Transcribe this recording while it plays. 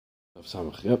of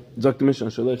Samach. Yep. Zok the Mishnah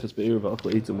Shalech is Be'er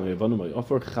v'achla eitzim o'yavanu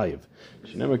ma'yafar chayiv.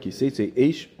 Shenemar ki seitze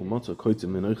eish u'matzah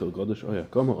koitzim menoichel godesh oya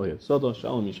kama oya sada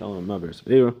shalom yishalom ma'ber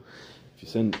Be'er. If you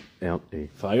send out a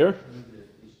fire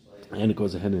and it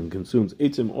goes ahead and consumes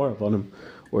eitzim or avanim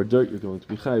or dirt, you're going to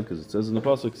be chayiv because it says in the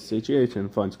pasuk seitze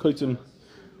and finds koitzim,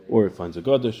 or it finds a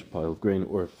godesh, pile of grain,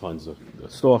 or it finds a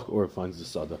stalk, or it finds the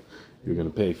sada. You're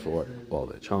going to pay for all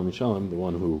that. Shalom yishalom, the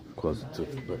one who caused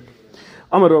it to burn.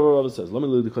 Amar Rava says, "Let me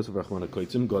leave the cause of Rachmana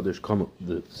Koitzim Godesh Kama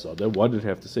the Sada." Why did it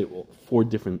have to say four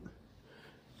different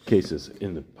cases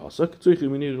in the pasuk?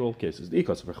 We needed all cases. The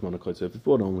cause of Rachmana Koitzim. If it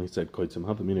would only said Koitzim,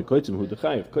 have the meaning Koitzim who the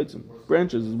chayiv Koitzim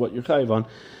branches is what you're chayiv on.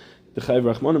 The chayiv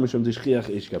Rachmana mishum dishchiach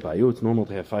ish gabayu. It's normal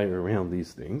to have fire around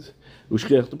these things.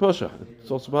 Ushchiach the pasha.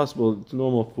 It's also possible. It's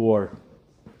normal for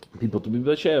people to be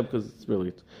b'shev because it's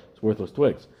worthless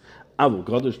twigs. But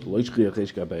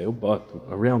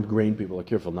around grain, people are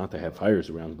careful not to have fires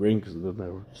around grain because the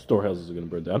storehouses are going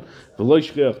to burn down.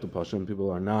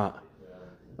 People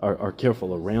are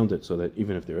careful around it so that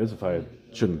even if there is a fire, it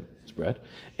shouldn't spread.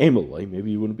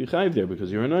 Maybe you wouldn't be chayiv there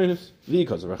because you're an einus.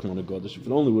 Because of Rachmana Godesh, if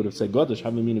it only would have said Godesh,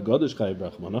 have a mean a Godesh chayiv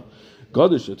Rachmana.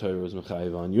 Godesh the Torah is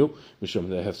mechayiv on you. Mishum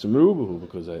they have some merubahu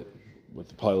because with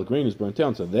the pile of grain is burnt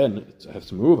down, so then it's have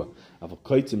some meruba. Have a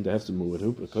kaitzim to have some muad.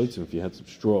 But kaitzim, if you had some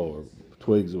straw or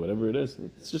twigs or whatever it is,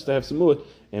 it's just to have some muad.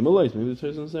 And maybe the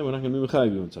Torah doesn't say we're not going to be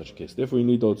mechayiv you in such a case. Therefore, you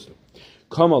need those two.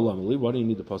 Kama lamali. Why do you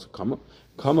need the pasuk kama?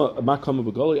 Kama ma kama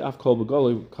begali af kol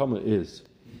begali. Kama is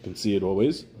you can see it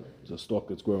always. It's a stalk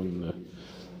that's growing in the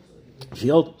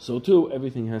field. So too,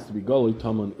 everything has to be gali.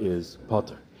 Taman is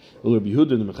potter. According to Rabbi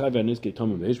Yehuda,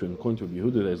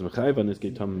 there's mechayiv and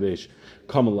niskei tamim veish.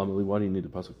 Kama lamali. Why do you need the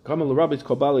pasuk? Kama l'rabbis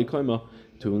kol bali koima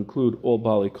to include all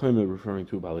bali koima, referring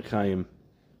to bali chayim.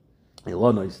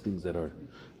 Nice things that are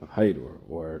height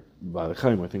or bali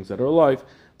chayim or things that are alive.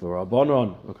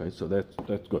 V'rabbanon. Okay, so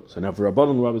that's good. So now for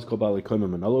Rabbanon, rabbis kol bali koima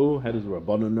menalu. How does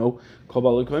Rabbanon know kol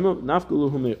bali koima? Nafgalu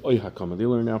hum oy hakama. They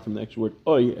learn now from the extra word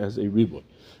oy as a riboy.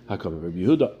 Hakama. Rabbi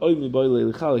Yehuda oy miboy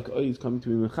leilichalik. Oy is coming to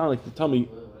be mechalik to tell me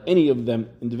any of them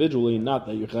individually, not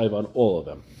that you're chayiv on all of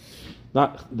them.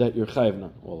 Not that you're chayiv,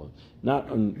 not all of them. Not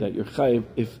that you're chayiv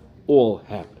if all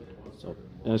happen. So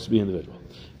it has to be individual.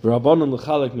 Rabbanon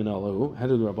l'chalik min alahu. How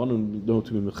do the Rabbanon know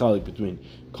to be mechalik between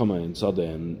kama and sada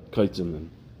and kaitzim and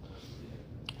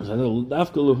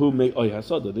dafka me oy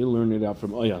hasada? They learn it out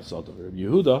from oy hasada. Rabbi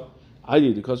Yehuda, I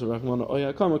did because of Rachmana oy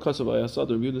hakama, because of oy hasada.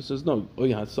 Rabbi Yehuda says no, oy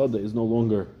hasada is no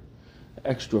longer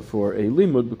extra for a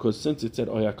limud because since it said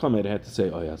oya kama, it had to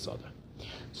say oya sada.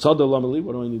 Sada lamali.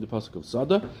 What do I need the pasuk of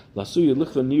sada? Lasuya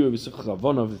lichva niru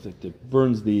v'sichachavanav. It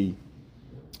burns the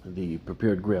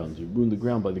prepared ground. You ruin the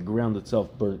ground by the ground itself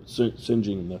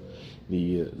singeing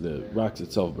the rocks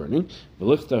itself burning.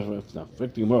 So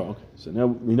now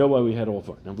we know why we had all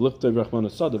four. Now why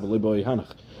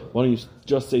don't you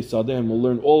just say sada and we'll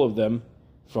learn all of them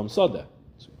from sada?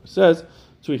 So it says.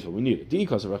 We need it.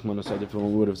 Because of Rachmana Sada, if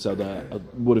one would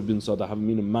have been Sada, have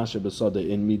meaning Masha Sada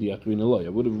in Media Akrin. I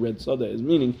would have read Sada as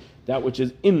meaning that which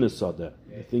is in the Sada,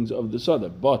 the things of the Sada.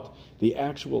 But the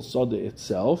actual Sada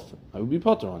itself, I would be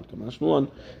potter on. Kamash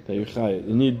Mulan, that you're chayiv.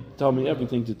 You need to tell me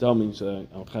everything to tell me, so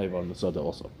I'm chayiv on the Sada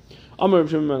also. Amar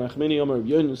Shimon Achmeni, Amar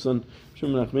Yonasan,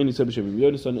 Shimon Achmeni said B'Shem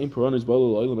Yonasan, in Puranis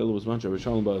Ba'al Oilam Elu was Mancha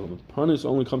Rishalom Ba'alam. Puranis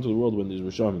only come to the world when there's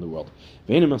Risham in the world.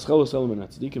 Ve'enim Aschelos Elam and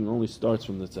Tzadikim only starts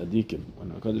from the Tzadikim. When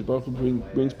HaKadosh Baruch Hu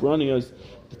brings Puranias,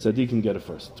 the Tzadikim get it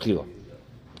first. Tchila.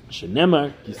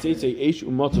 Shenemar Kiseitze Eish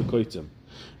U'Matzah Koitzim.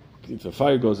 If a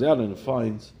fire goes out and it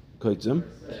finds Koitzim,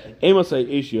 Emasai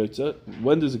Eish Yotza.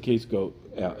 When does a case go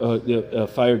out? The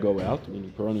fire go out,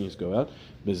 meaning Puranias go out.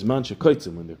 Bizman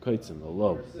shekoitzim, when they're koitzim, the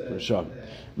low, risham,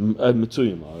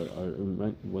 mitzuyim,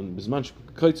 when bizman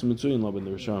shekoitzim mitzuyim, when the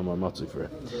risham are matzuy for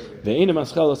it. Ve'enim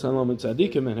aschalas hanlam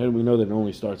tzadikim, and how do we know that it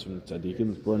only starts from the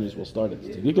tzadikim? The Puranis will start at the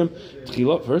tzadikim.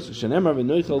 Tchila first. Shenemar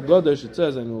v'noichal godesh. It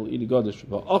says, and we'll eat a godesh.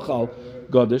 Va'achal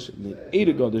godesh. And eat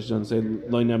a godesh doesn't say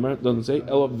loinemar. Doesn't say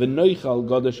elo v'noichal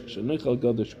godesh. Shenoichal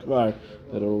godesh kvar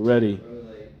that already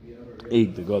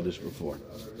ate the godesh before.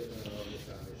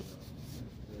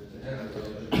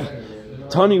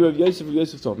 Tani Rav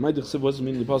Yosef taught. My dechsev wasn't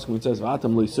meaning the pasuk when it says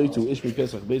 "V'atam le'soitu ishmi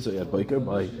Pesach Beisa yad Boker"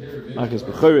 by Makas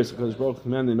Bechoris, because Baruch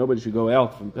commanded nobody should go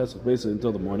out from Pesach Beisa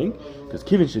until the morning, because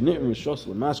Kivin shenitrim rishos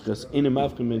l'mashkas inem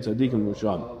avkim ben tzadikim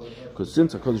risham. Because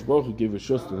since HaKadosh Baruch Hu gave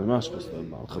rishos to the mashkas, the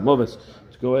malchamoves,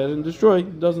 to go ahead and destroy,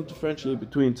 it doesn't differentiate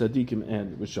between tzadikim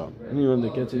and risham. Anyone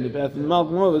that gets in the path of the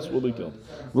malchamoves will be killed.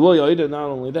 Not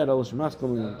only that,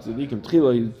 tzadikim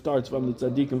tchila, he starts from the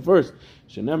tzadikim first.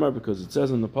 Shenemar, because it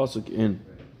says in the pasuk in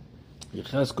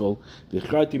Yecheskel,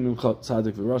 "V'chrati mimcha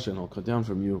tzaddik v'rasha," and I'll cut down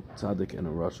from you tzaddik and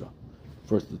a rasha.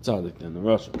 First the tzaddik, then the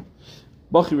rasha.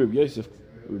 Bachi Reb Yosef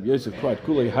cried,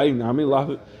 Kulei hay nami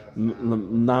la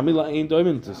ein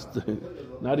doimen.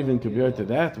 Not even compared to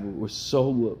that,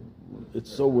 it's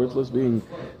so worthless being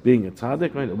a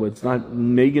tzaddik, right? It's not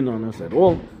nagging on us at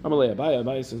all. Amalei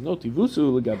Abaye says, no,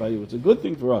 tivusu l'gabayu, it's a good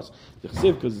thing for us.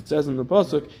 Because it says in the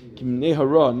pasuk, Kim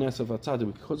nehara nesaf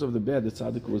tzaddik, because of the bad, the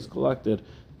tzaddik was collected,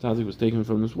 the tzaddik was taken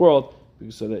from this world,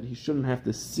 so that he shouldn't have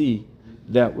to see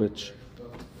that which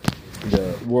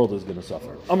the world is going to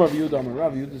suffer. Amar Yehuda, Amar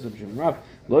Rav, Yehuda Shem Rav,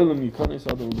 Loilam Yikanes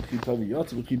Adam L'Chitavi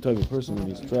Yatz L'Chitavi. A person when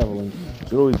he's traveling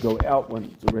should always go out when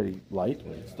it's already light,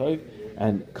 when it's dark,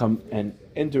 and come and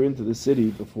enter into the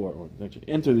city before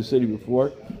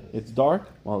it's dark,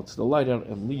 while it's still light out,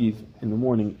 and leave in the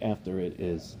morning after it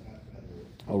is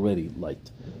already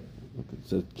light. It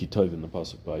says Kitov in the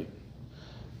pasuk by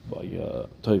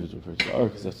Tov is referred to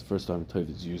because that's the first time Tov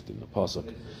is used in the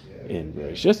pasuk in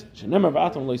Bereshis. Shenemar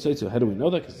v'atam lo'iseitu. How do we know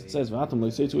that? Because it says v'atam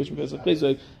lo'iseitu ish mepesach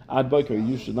pesach ad boker.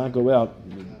 You should not go out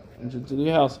into the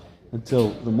house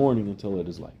until the morning, until it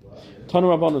is light. Tanu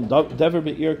Rabbanan dever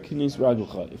be'ir kinis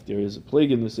raglcha. If there is a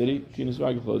plague in the city, kinis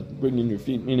raglcha, bring in your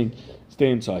feet, meaning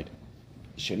stay inside.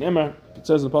 Shenemar. It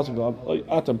says in the pasuk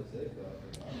v'atam.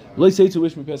 We see by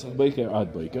Makkos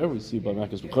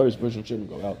B'Choros, person shouldn't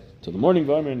go out till the morning.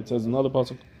 And it says another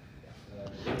pasuk,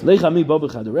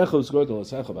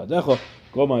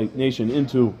 go my nation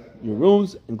into your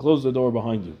rooms and close the door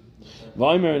behind you.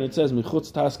 And it says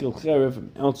outside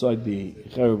the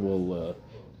cherev will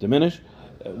diminish.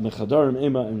 And from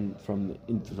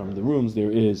the rooms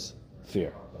there is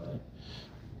fear.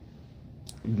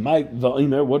 Why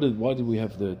did we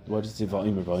have why does it say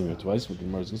Va'imer twice? We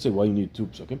can say why you need two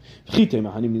psukim.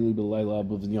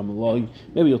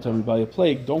 Maybe you'll tell me by a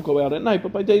plague, don't go out at night,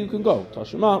 but by day you can go.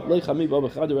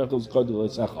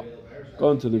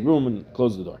 Go into the room and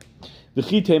close the door.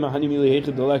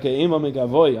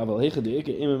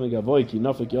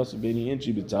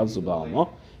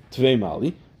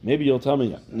 Maybe you'll tell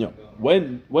me,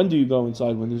 when do you go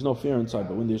inside? When there's no fear inside,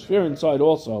 but when there's fear inside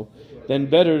also, then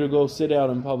better to go sit out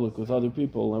in public with other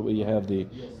people, that way you have the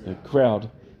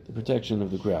crowd, the protection of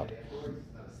the crowd.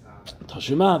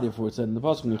 Tashima, therefore it said in the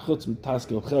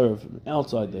pasuk, from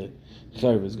outside the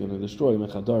cherev is going to destroy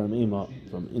mechadarim ema,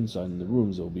 from inside in the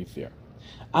rooms there will be fear.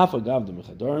 Even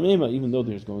though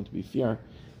there's going to be fear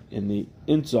in the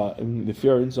inside, the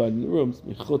fear inside in the rooms,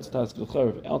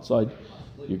 outside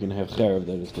you're going to have cherev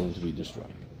that is going to be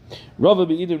destroyed.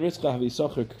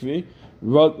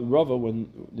 Rava, when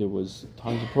there was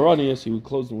time to Peronius, he would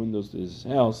close the windows to his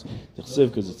house,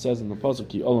 because it says in the pasuk,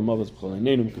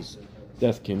 because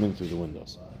death came in through the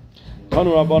windows. It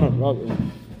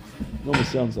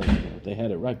almost sounds like they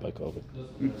had it right by COVID.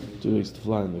 2 weeks to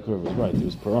fly in the curve was right. There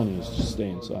was Peronius, just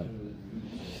stay inside.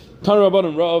 If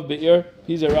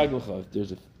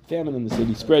there's a famine in the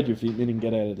city, spread your feet, meaning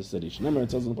get out of the city. Remember, it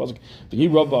says in the pasuk,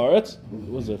 it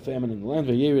was a famine in the land,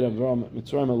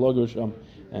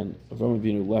 and Avraham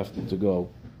Avinu left to go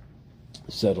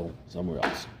settle somewhere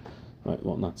else. Right?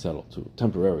 Well, not settle, to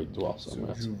temporarily dwell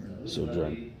somewhere else.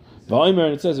 Sojourn. And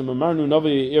it says,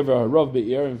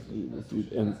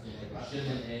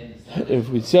 if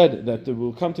we said that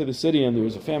we'll come to the city and there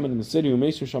was a famine in the city,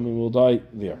 we will die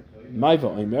there.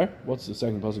 What's the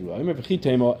second pasuk?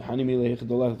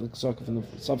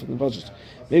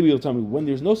 Maybe you'll tell me when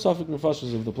there's no safek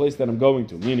nefashos of the place that I'm going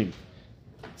to, meaning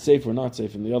safe or not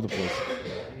safe in the other place.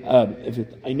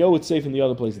 I know it's safe in the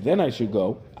other place, then I should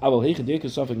go. But if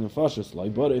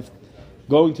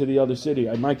going to the other city,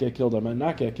 I might get killed, I might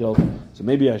not get killed, so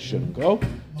maybe I shouldn't go.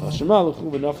 Therefore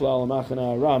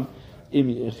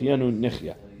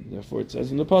it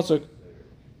says in the pasuk,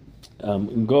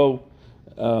 go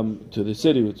to the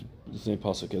city, which is the same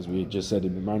pasuk as we just said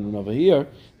in Marnu over here.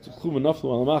 We'll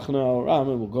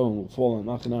go and we'll fall on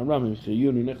Machna Aram. If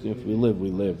we live, we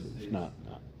live. If not,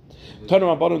 not. There's a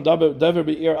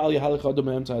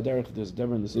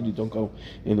dever in the city, don't go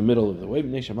in the middle of the way.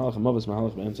 Because Malach Mavas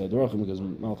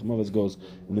goes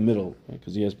in the middle,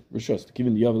 because he has Rishus.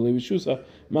 Given the Yavel Rishus,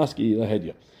 Maski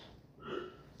Lahedya.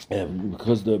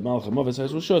 Because the Malach Mavas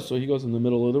has Rishus, so he goes in the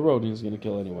middle of the road and he's going to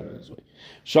kill anyone in his way.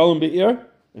 Shalom Be'ir.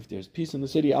 If there's peace in the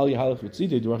city, Ali Halach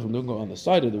Vitzide, don't go on the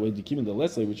side of the way, Dikim the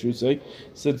Leslie, which you say,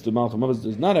 since the Malach Mavas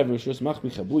does not have Rishus,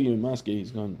 Machbi Chabuyu and Maske,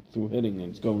 he's gone through hitting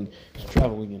and he's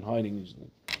traveling and hiding, he's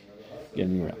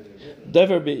getting around.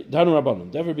 Dever be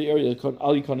area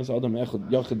Ali Konis Adam Echad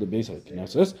Yachid the basic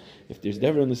Knesses. If there's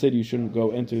Dever in the city, you shouldn't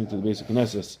go enter into the basic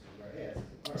Knesses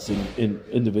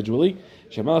individually.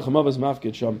 Shemalach Hamavas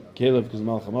mafkid sham Caleb, because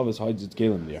Malach Hamavas hides its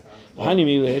Caleb there. That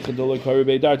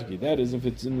is if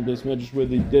it's in the base medrash where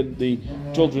the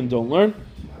children don't learn.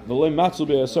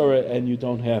 and you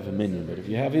don't have a minion. But if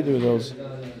you have either of those,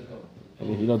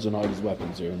 he doesn't hide his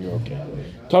weapons here, and you're okay.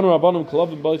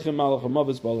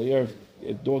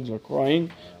 If dogs are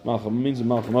crying, means the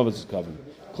Malcham Avos is covered.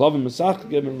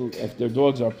 If their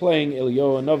dogs are playing,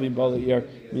 Eliyahu Navi Bala'ir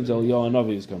means Eliyahu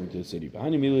Navi is coming to the city.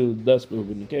 And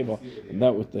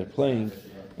that what they're playing,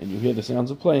 and you hear the sounds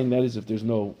of playing, that is if there's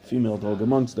no female dog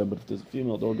amongst them. But if there's a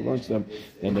female dog amongst them,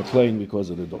 then they're playing because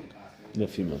of the dog, the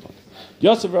female dog.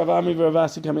 Yosef Rav Ami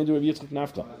Ravasi came into Rav Yitzchak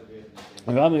Nafta.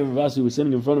 Rav Ami Ravasi was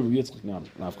sitting in front of Rav Yitzchak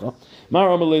Nafta. Mar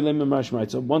Amalei Lem Mar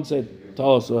Shmaitza. One said,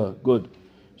 "Tell us a good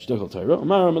shtickle Torah."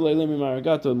 Mar Amalei Lem Mar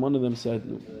Agata. And one of them said,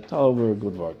 "Tell over a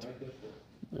good word."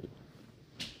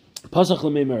 Pasach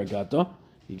Lemei Mar Agata.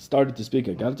 He started to speak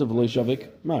Agata v'lo Shavik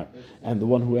Mar, and the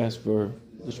one who asked for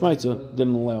the Shmaitza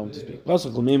didn't allow him to speak.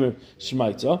 Pasach Lemei Mar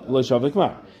Shmaitza v'lo Shavik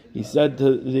Mar. He said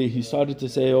he started to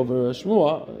say over a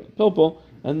Shmua Pilpul,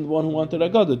 and the one who wanted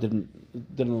Agata didn't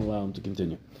allow him to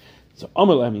continue. So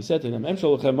Amar Lam, he said to them, what is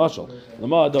that?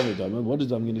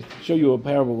 I'm going to show you a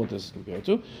parable what this is compared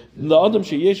to. A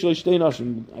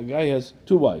guy has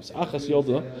two wives, Achas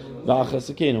Yolda,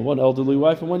 Achas Sakena, one elderly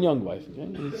wife and one young wife.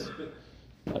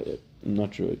 Okay? I'm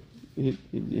not sure.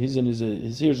 He's in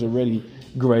his hair's already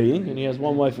graying, and he has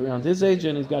one wife around his age,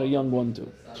 and he's got a young one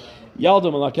too. Yalda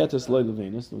Malaketas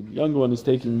Leilavenus, the young one is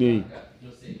taking the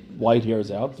white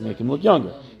hairs out to make him look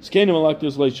younger.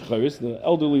 The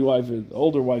elderly wife, the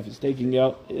older wife, is taking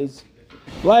out his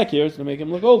black hairs to make him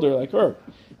look older like her.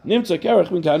 And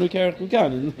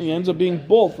he ends up being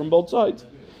bald from both sides.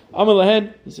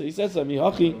 So he says to me,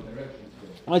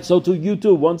 right, so too you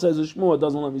too. One says a shmua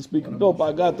doesn't let me speak Bilpa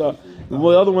Agata. The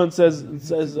other one says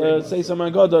say some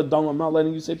Agata. I'm not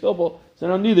letting you say Bilpa. So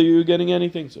now neither you're getting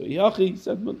anything. So he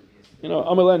said, but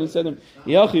Amalan, he said to him,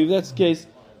 if that's the case,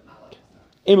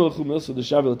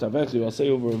 I'll say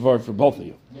over a word for both of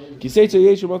you.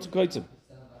 Teitze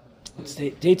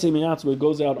Minatzma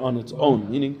goes out on its own,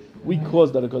 meaning we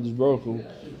cause that HaKadosh Baruch Hu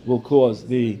will cause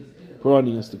the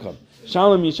Quranians to come.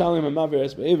 Shalom Yishalom Amaver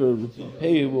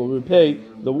Esbe'ever will repay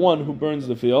the one who burns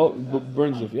the field.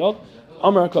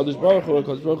 Amar HaKadosh Baruch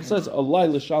Hu says, Allah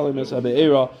l'shalom es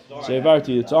ha'be'era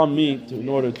she'avarti, it's on me in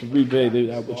order to repay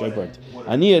that which I burnt.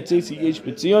 Ani etzesi yesh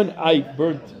b'tzion, I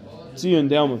burnt Tzion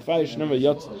down with fire. Shnever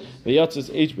Yatzis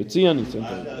H B'Tzion. He sent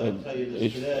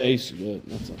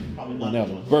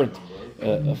burnt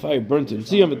a fire burnt in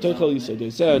Tzion. V'tochel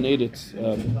Yisodoseh and ate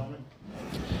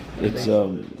its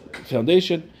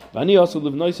foundation. V'ani also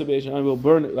live nice of I will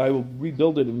burn it. I will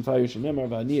rebuild it in fire. Shnemer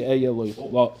V'ani Eya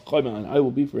Lo Choyma, and I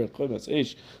will be for it Choymas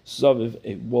Eish Saviv,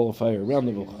 a wall of fire around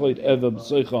it. V'choyt Eva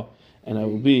B'Soicha, and I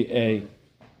will be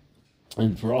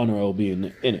and for honor I will be in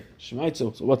it.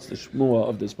 Shemaitzo. So what's the shmua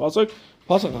of this pasuk?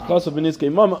 Pasuk starts with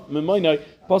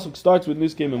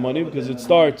Niskei Mamani because it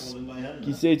starts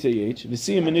Kiseitei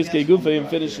V'siyim Niskei Gufa and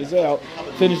finishes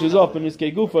up in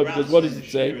Niskei Gufa because what does it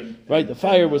say? Right, the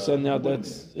fire was sent out.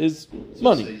 That's his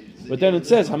money. But then it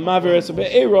says Hamaver Es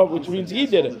Be'era, which means he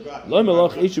did it. Lo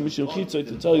Melach Eshu Mishum Chitzoy,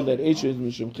 to tell you that Eshu is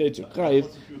Mishum Chitzoy Chayiv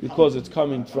because it's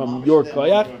coming from your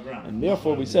koyach, and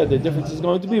therefore we said the difference is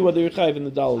going to be whether you're chayiv in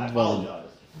the daled dvarim.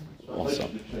 Also,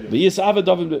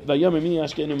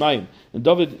 and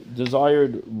David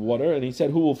desired water, and he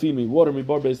said, "Who will feed me water? Mi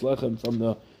bar beis lechem, from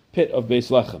the pit of beis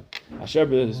lechem. Asher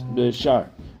b'shar,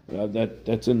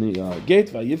 that's in the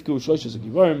gate. Vayivku shloshis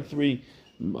givarim, three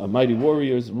mighty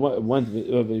warriors went.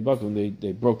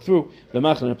 They broke through the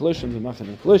Machaneh Plishtim,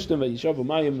 Vayishavu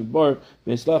Mayim mi bar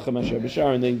beis lechem asher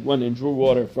b'shar, and they went and drew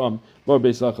water from bar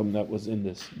beis lechem that was in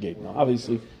this gate. Now,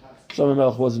 obviously, Shlomo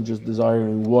Melech wasn't just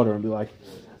desiring water and be like,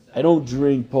 I don't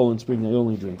drink Poland Spring, I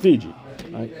only drink Fiji.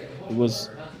 Right?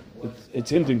 It's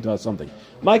hinting to us something.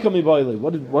 What did David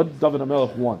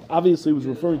HaMelech want? Obviously, he was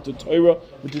referring to Torah,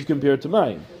 which is compared to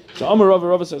Mayim. So Amar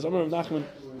Rav says, Amar Rav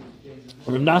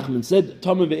Nachman said,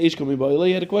 Tamim Be'esh Kami Ba'ilei.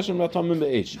 He had a question about Tamim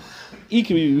Be'esh.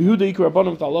 Yehuda Iker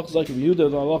Rabbanon, the halach is like Yehuda, the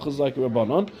halach is like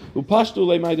Rabbanon. Who pashtu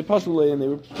lei ma'ide pashtu lei, and they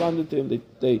responded to him.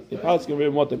 They paskin for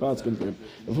him what they paskin for him.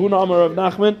 Rav Huna Amar Rav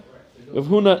Nachman. Rav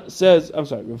Huna says,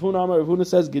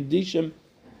 Gedishim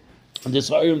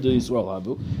Disharim to Yisrael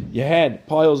Habu. You had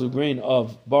piles of grain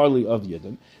of barley of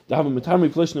Yidden. The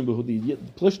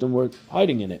Plishtim were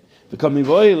hiding in it. The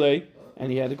Kamivoile,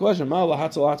 and he had a question,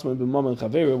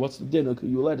 what's the din? Are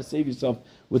you allowed to save yourself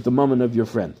with the mammon of your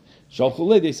friend?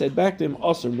 They said back to him,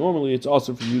 Asr, normally it's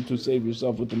also for you to save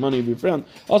yourself with the money of your friend.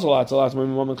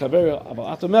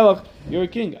 You're a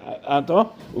king.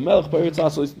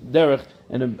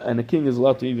 and a king is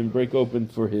allowed to even break open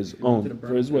for his own,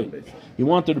 for his way. He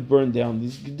wanted to burn down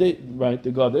these, right,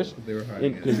 the Gadish,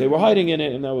 because they were hiding in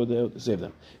it, and that would save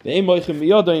them. And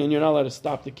you're not allowed to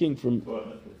stop the king from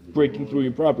breaking through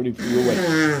your property for your way.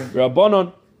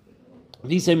 Rabbanon,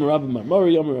 these same Rabbi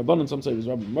Mari, Rabbanon, some say it was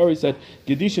Rabbi Mari, said,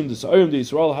 Gedishim the Sa'arim, the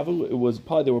Yisrael, it was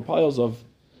there were piles of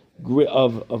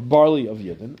barley of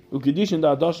Yidden, Ukidishin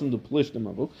da Adashim the Pelishtim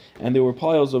Avu, and there were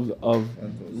piles of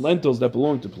lentils that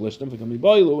belonged to Pelishtim.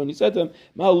 And he said to them,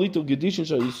 Mal Lito Gedishin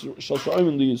shall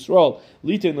Sha'im the Yisrael,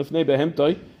 Lito in Lefnei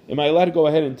Behemtai, am I allowed to go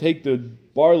ahead and take the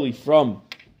barley from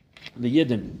the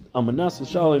Yidden, Amanas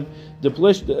l'Shalim, the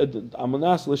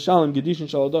Amanas l'Shalim, Gedishin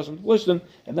shall Adashim the Pelishtim,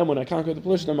 and then when I conquer the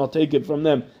Pelishtim, I'll take it from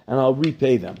them and I'll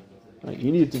repay them. Right.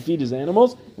 He needed to feed his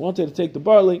animals. He wanted to take the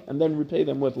barley and then repay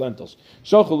them with lentils.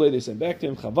 Shachol, they sent back to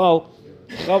him, Chaval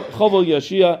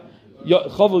Yashiv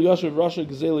Rasha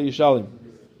Gezela Yishalim.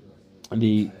 And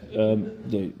the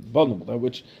bundle that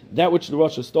which the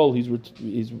Rasha stole, he's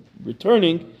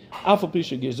returning. Afal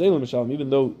Pisha Gezela Mishalim,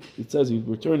 even though it says he's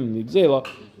returning the Gezela,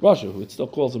 Rasha, who it still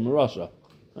calls him a Rasha.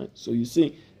 Right. So you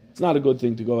see, it's not a good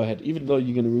thing to go ahead, even though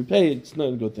you're going to repay it. It's not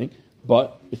a good thing.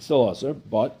 But it's still aser.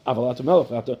 But avalata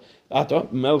melech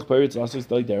melech peritz aser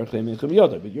like derech lemechem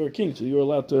yada. But you're a king, so you're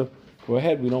allowed to go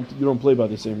ahead. You don't play by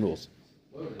the same rules.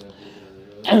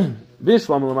 I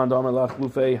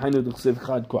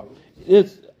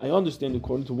understand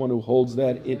according to one who holds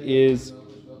that it is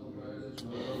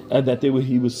that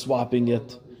he was swapping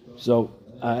it. So.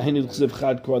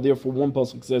 Therefore, one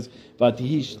pasuk says,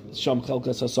 "Vatihish sham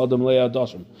chelkas hasadam leya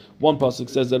adashim." One pasuk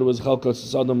says that it was chelkas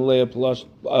hasadam leya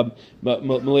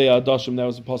adashim. That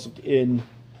was a pasuk in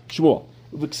Shmuel.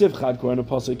 V'ksiv chadkor and a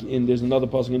pasuk in. There's another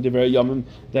pasuk in Divrei Yamim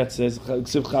that says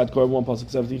ksiv chadkor. One pasuk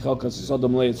says chelkas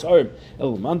hasadam leya tzarim.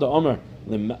 El manda omer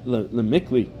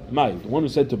lemikli mai. The one who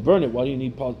said to burn it. Why do you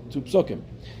need two psukim?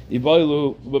 Why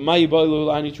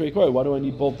do I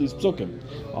need both these psukim?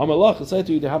 Amalach said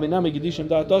to you,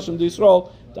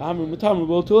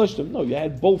 no, you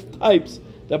had both types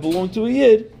that belong to a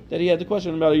yid that he had the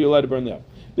question about, are you allowed to burn them?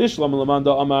 Bishlam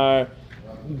Lamanda Amar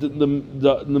the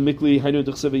Mikli Hainu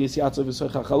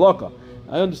Yisatzav.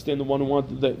 I understand the one who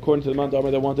wanted that, according to the Manda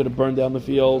Amar, that wanted to burn down the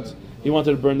fields. He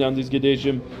wanted to burn down these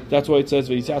Gedeshim. That's why it says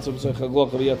then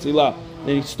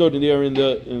he stood in there in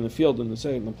the field in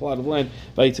the plot of land,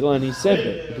 and he said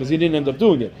that because he didn't end up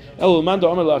doing it. But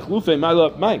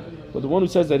the one who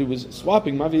says that he was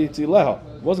swapping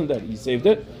wasn't that he saved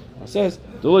it. It says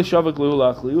because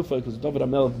David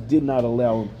HaMelech did not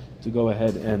allow him to go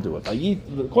ahead and do it.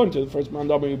 According to the first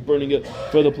Manda Amar, burning it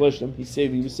for the Pelishtim, he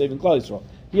was saving Klal Yisrael.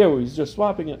 Here, where he's just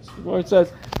swapping it, where it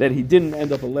says that he didn't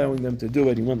end up allowing them to do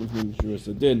it. He went with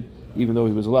the din, even though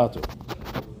he was allowed to.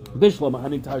 I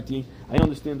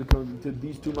understand to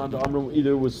these two Manda Amrim,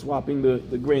 either was swapping the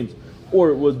grains, or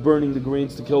it was burning the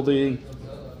grains to kill the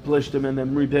Pelishtim and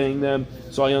then repaying them.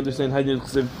 So I understand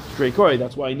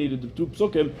that's why I needed the two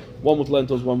psukim, one with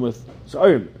lentils, one with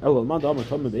sa'arim.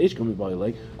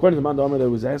 According to the Manda Amar that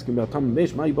was asking about Tam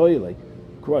Beish,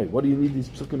 what do you need these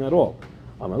psukim at all?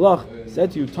 Amalach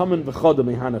said to you, Taman v'chada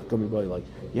mehanach kami boilai.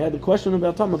 He had the question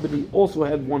about Tama, but he also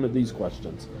had one of these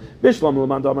questions. Bishlam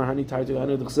l'man damar hani tartu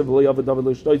hanu d'chsev l'yavad david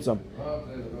l'shtoitzam.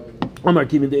 Amar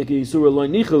kivin de'eki yisura loy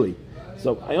nichali.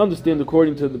 So I understand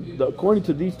according to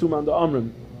these two Manda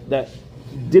Amrim that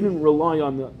didn't rely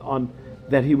on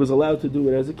that he was allowed to do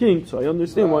it as a king. So I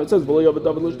understand why it says v'loyavad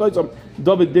david l'shtoitzam.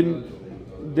 David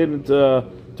didn't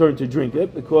turn to drink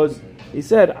it because he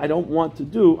said, I want to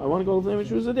go to the name of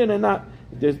Shuzadin and not.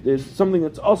 There's something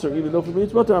that's also, even though for me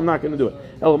it's butter, I'm not going to do it.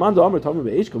 But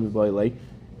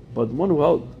the one who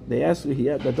held, they asked,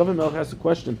 that David Melech asked a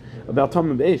question about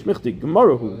Tamim Be'esh, Michti,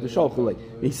 Gemara who, the Shalchulei.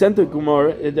 He sent a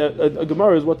Gemara, a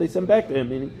Gemara is what they sent back to him,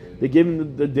 meaning they gave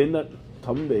him the din that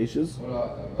Tamim Be'esh is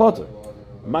potter.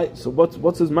 So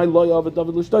what's his my loya of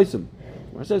David L'Shtoisim?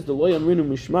 It says the loya Amrinu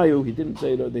Mishmayu,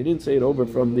 they didn't say it over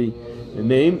from the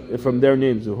name, from their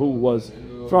names, who was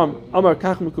from Amar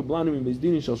Kach Mekublanu in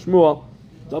Bezdini Shal Shmuel.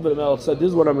 David Melech said, this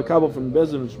is what I'm makabel from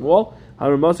Bezin and Shmuel.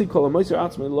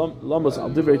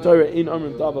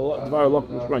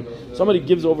 Somebody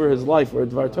gives over his life or a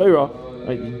Dvar Torah,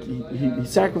 right? He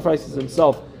sacrifices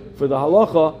himself for the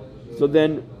halacha, so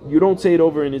then you don't say it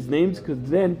over in his names, because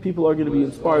then people are going to be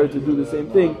inspired to do the same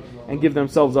thing and give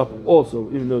themselves up also,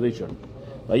 even though they shouldn't.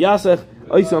 And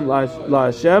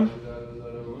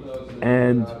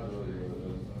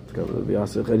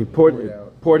he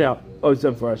poured out. Oh, it's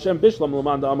for Hashem. Bishlam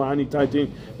Lamanda Amar Hani Taitin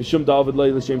Bishum David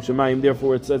Lay L'Shem Shemayim.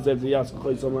 Therefore, it says that V'Yasach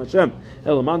Choysam L'Hashem.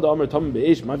 Lamanda Amar Tamim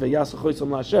Be'esh. My V'Yasach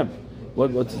Choysam L'Hashem.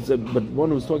 What's it said? But one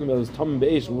who was talking about was Tam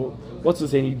Beish. What's it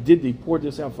saying? He poured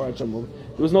this out for Hashem. There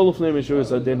was no Lufnei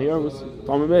Meshuvah then here was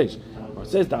Tam Beish. It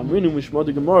says that Amrinu Mishmah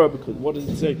the Gemara because what does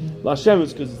it say? Lashem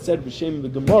is because it said B'Shem the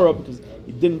Gemara because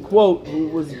he didn't quote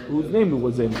whose name it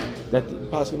was in that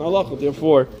Paskin Halacha.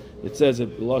 Therefore, it says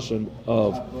it Lashon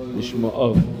of Mishmah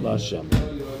of Lashem.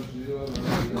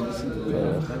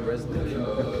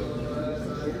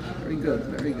 Very good,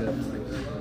 very good.